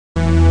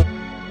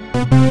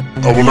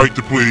I would like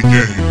to play a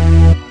game.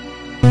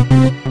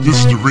 This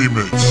is the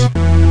remix.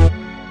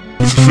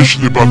 It's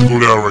officially about to go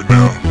down right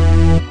now.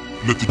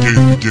 Let the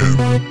game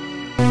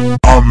begin.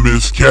 I'm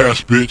Miss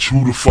Cash, bitch.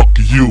 Who the fuck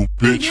are you,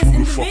 bitch? Who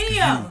the fuck are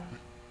you?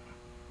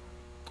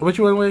 Which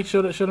one way?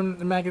 Show them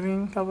the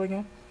magazine cover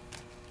again.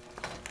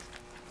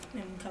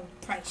 Let me cover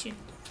the price sheet.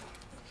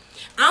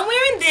 I'm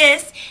wearing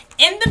this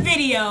in the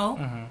video,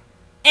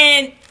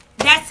 and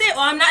that's it.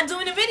 Or I'm not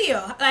doing the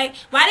video. Like,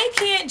 why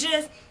they can't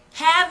just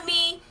have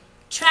me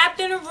trapped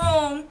in a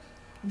room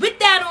with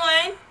that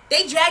on?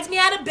 They dragged me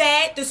out of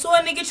bed. They saw a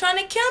nigga trying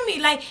to kill me.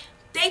 Like,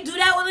 they do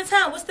that all the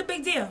time. What's the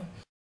big deal?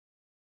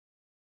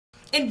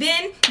 And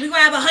then we're going to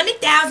have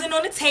 100,000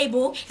 on the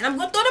table, and I'm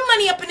going to throw the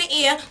money up in the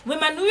air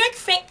with my New York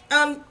fit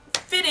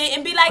in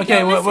and be like, okay,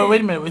 yo,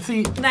 wait a minute.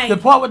 See, like, the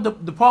part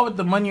with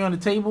the money on the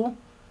table,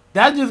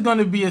 that's just going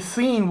to be a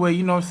scene where,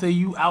 you know, say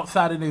you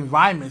outside of the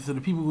environment so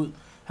the people would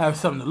have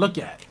something to look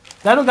at.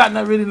 That don't got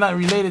really not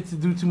related to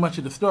do too much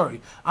of the story.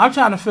 I'm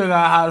trying to figure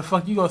out how the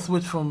fuck you going to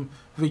switch from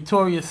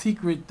Victoria's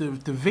Secret to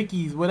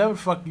Vicky's, whatever the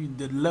fuck you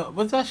did.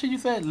 What's that shit you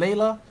said?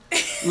 Layla?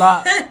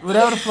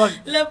 Whatever the fuck.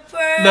 La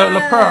Pearl.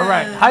 La Pearl,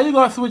 right. How you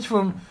going to switch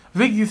from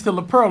Vicky's to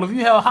La Pearl if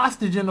you held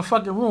hostage in the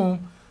fucking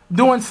room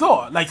doing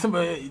Saw? Like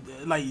somebody,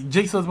 like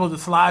Jake's supposed to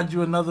slide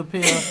you another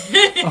pair of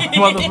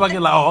motherfucking,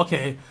 like, oh,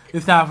 okay,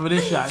 it's time for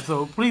this shot.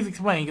 So please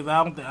explain, because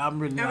I don't think I'm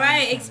really. All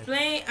right,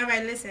 explain. All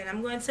right, listen,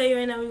 I'm going to tell you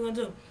right now what we're going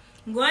to do.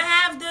 I'm going to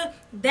have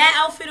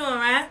that outfit on,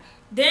 right?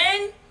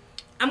 Then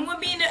I'm going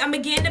to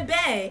get in the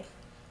bed.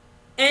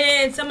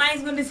 And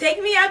somebody's going to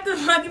take me out the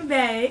fucking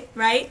bed,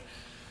 right?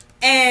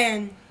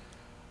 And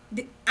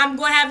I'm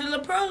going to have the La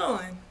Pearl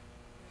on.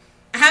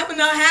 I don't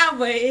know how,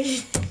 but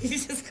it's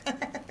just going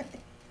to happen.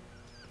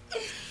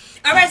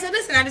 All right, so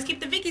listen, I just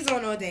keep the Vickies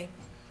on all day.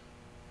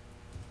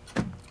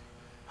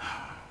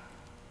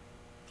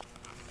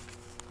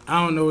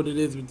 I don't know what it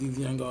is with these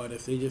young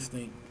artists. They just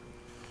think.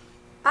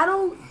 I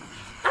don't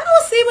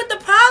see what the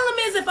problem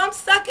is if I'm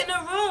stuck in a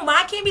room.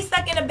 I can't be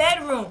stuck in a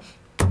bedroom.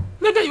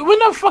 Nigga, when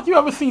the fuck you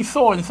ever seen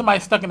Saw and somebody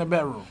stuck in a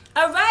bedroom?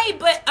 Alright,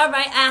 but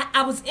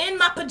I was in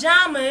my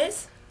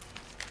pajamas.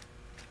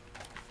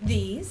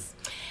 These.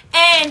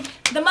 And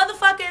the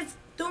motherfuckers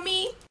threw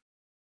me.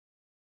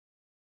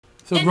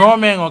 So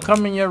grown man gonna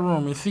come in your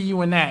room and see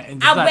you in that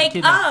and I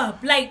wake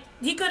up. Like,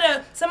 I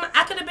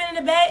could have been in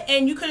the bed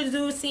and you could have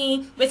do a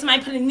scene where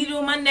somebody put a needle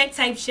in my neck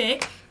type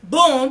shit.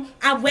 Boom,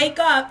 I wake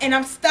up and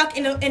I'm stuck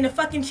in the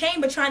fucking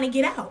chamber trying to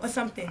get out or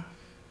something.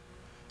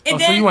 And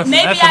then so you want some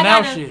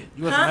SNL shit.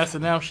 You want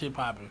some SNL shit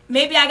popping.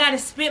 Maybe I gotta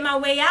spit my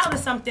way out or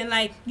something.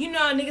 Like, you know,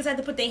 niggas have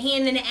to put their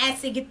hand in the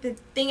acid, get the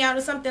thing out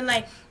or something.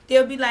 Like,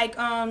 they'll be like,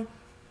 or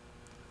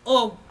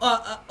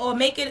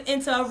make it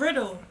into a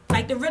riddle,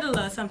 like the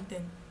Riddler or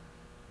something.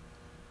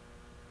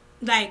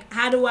 Like,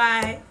 how do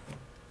I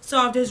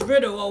solve this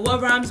riddle, or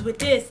what rhymes with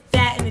this,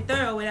 that, and the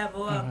third, or whatever.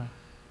 Or,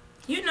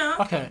 you know.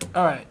 Okay.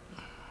 All right.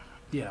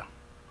 Yeah.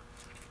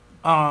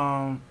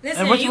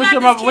 Listen, what's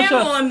your mother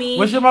on me.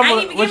 What's your mother? I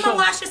didn't even get my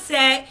washer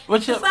set.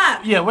 What's your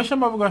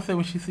mother gonna say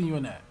when she see you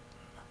in that?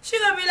 She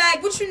gonna be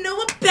like, "What you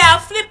know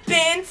about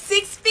flipping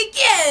 6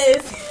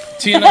 figures?"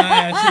 Tina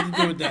had shit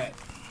to do with that.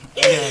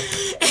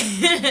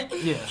 Yeah.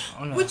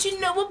 Yeah. What you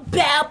know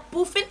about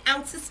boofing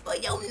ounces for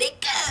your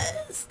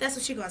niggas? That's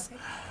what she gonna say.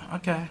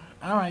 Okay.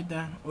 All right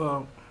then.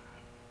 Well.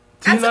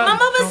 That's what my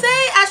mother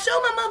said. I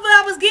showed my mother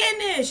I was getting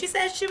this. She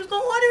said she was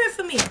gonna order it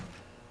for me.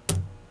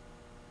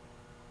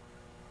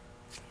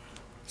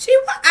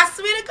 I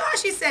swear to God,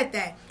 she said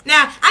that.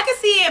 Now, I can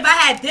see if I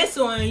had this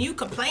on and you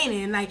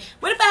complaining. Like,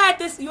 what if I had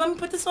this? You want me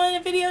to put this on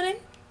in the video then?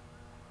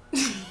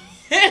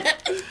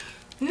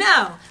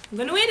 No. I'm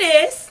going to wear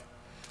this.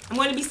 I'm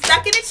going to be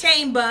stuck in a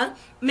chamber.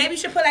 Maybe you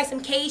should put like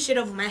some cage shit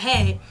over my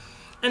head.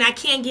 And I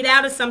can't get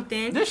out or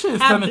something. This shit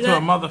is turning into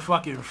a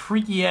motherfucking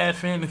freaky ass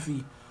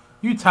fantasy.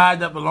 You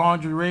tied up a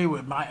lingerie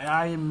with my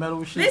iron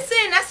metal shit.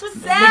 Listen, that's what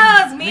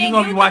sells, man. You're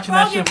going to be watching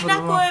that shit for the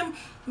long. You're not going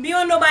to be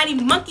on nobody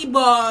monkey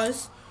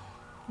bars.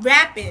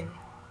 Rapping.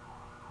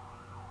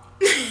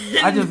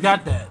 I just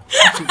got that.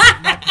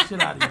 Knock the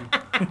shit out of you.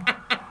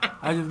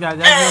 I just got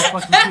that. That's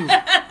real fucking cute.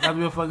 That's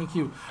real fucking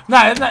cute.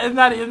 Nah, it's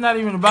not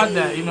even about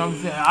that. You know what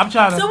I'm saying? I'm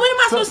trying to. So what am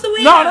I supposed to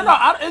wear? No.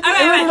 It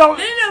really don't.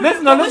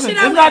 Listen.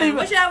 It's not even.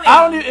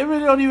 It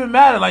really don't even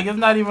matter. Like, it's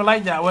not even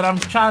like that. What I'm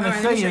trying to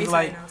say is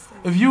like,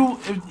 if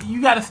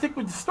you got to stick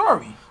with the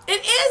story.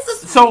 It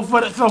is. So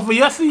for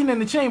your scene in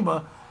the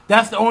chamber,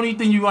 that's the only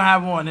thing you gonna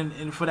have on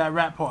in for that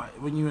rap part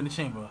when you in the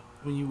chamber.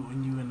 When you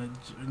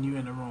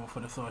in the room for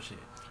the Saw shit.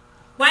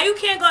 Why you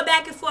can't go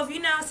back and forth? You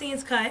know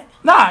scenes cut.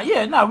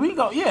 We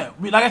go. Yeah,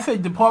 like I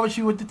said, the part with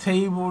you with the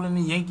table and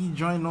the Yankee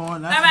joint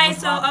on.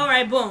 That's all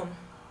right, boom.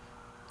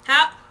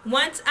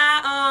 Once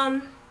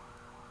I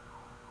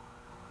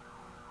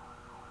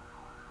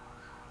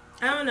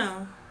don't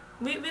know.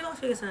 We gonna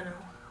figure something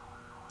out.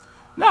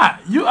 Nah,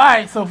 you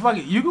alright? So fuck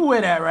it. You can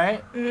wear that,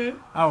 right? I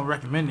don't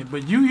recommend it,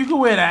 but you can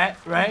wear that,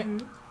 right?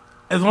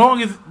 As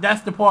long as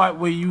that's the part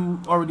where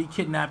you already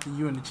kidnapped and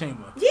you in the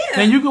chamber. Yeah.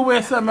 Then you can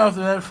wear something else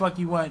whatever the fuck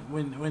you want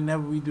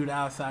whenever we do the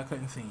outside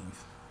cutting scenes.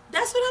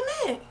 That's what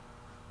I meant.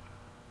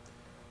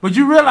 But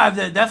you realize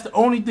that that's the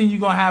only thing you're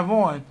going to have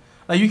on.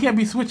 Like, you can't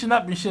be switching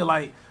up and shit.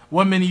 Like,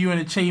 1 minute you in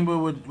the chamber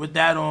with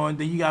that on,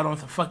 then you got on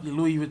some fucking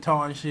Louis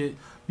Vuitton and shit.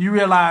 You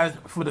realize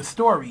for the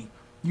story,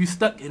 you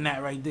stuck in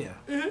that right there.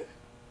 Mm-hmm.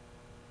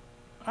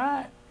 All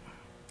right.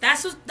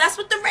 That's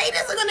what the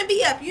Raiders are gonna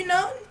be up, you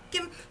know.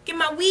 Get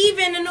my weave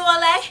in and all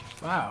that.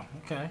 Wow.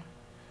 Okay.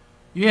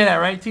 You hear that,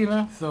 right,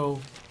 Tina? So.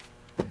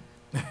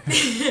 All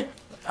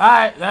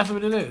right, that's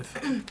what it is.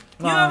 You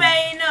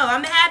already know.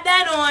 I'm gonna have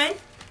that on.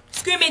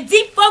 Screaming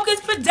Deep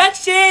Focus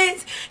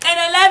Productions and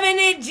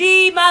 11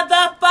 G,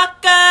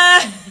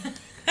 motherfucker.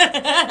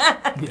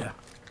 Yeah.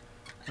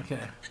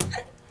 Okay.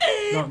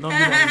 Don't do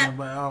that again,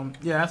 but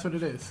yeah, that's what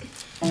it is.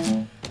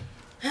 You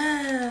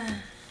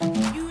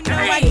know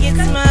I get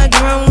my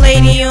grown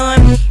lady on.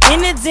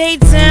 In the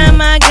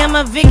daytime I got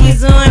my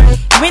Vickies on.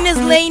 When it's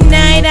late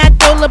night I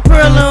throw La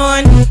Pearl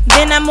on.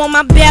 Then I'm on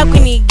my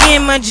balcony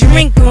getting my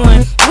drink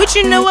on. What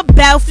you know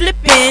about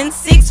flipping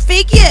 6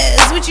 figures?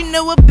 What you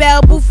know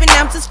about boofing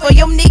ounces for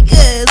your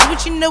niggas?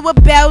 What you know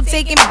about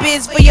taking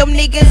bids for your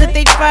niggas? If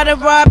they try to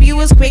rob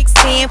you, it's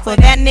quicksand for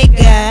that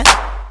nigga.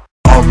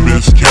 I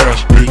miss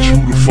cash, bitch.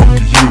 Who the fuck are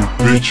you,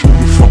 bitch? Who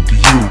the fuck are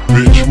you,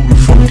 bitch? Who the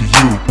fuck